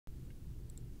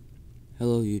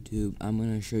Hello YouTube, I'm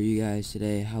going to show you guys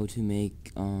today how to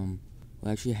make,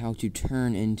 how to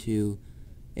turn into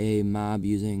a mob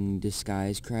using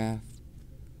DisguiseCraft.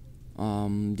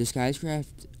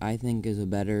 DisguiseCraft, I think, is a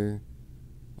better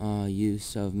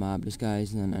use of mob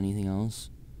disguise than anything else.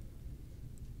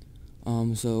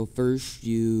 So first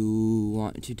you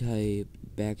want to type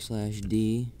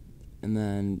 \D, and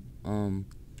then,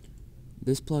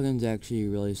 this plugin's actually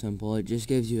really simple. It just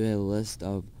gives you a list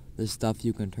of the stuff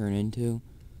you can turn into.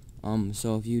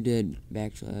 So if you did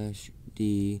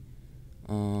 \D,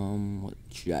 what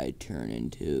should I turn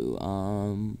into?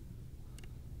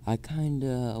 I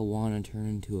kinda wanna turn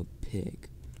into a pig.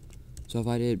 So if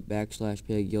I did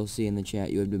 \pig, you'll see in the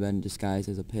chat you have been disguised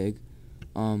as a pig.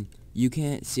 You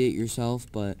can't see it yourself,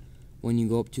 but when you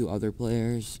go up to other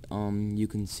players, you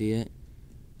can see it.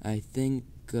 I think,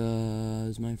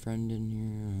 is my friend in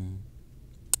here?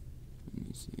 Let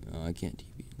me see. Oh, I can't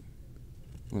TP.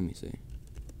 Let me see.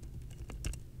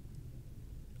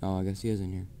 Oh, I guess he is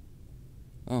in here.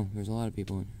 Oh, there's a lot of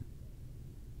people in here.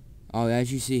 Oh,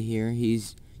 as you see here,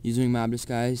 he's using mob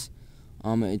disguise.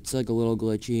 It's like a little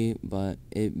glitchy, but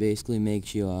it basically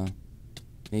makes you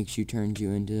turns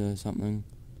you into something.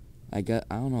 I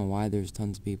don't know why there's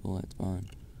tons of people at spawn,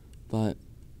 but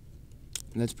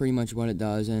that's pretty much what it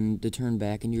does. And to turn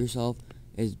back into yourself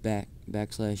is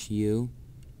 \U,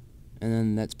 and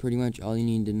then that's pretty much all you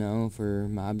need to know for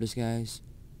mob disguise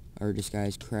or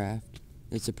DisguiseCraft.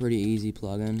 It's a pretty easy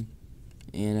plugin,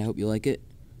 and I hope you like it.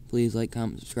 Please like,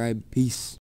 comment, subscribe. Peace.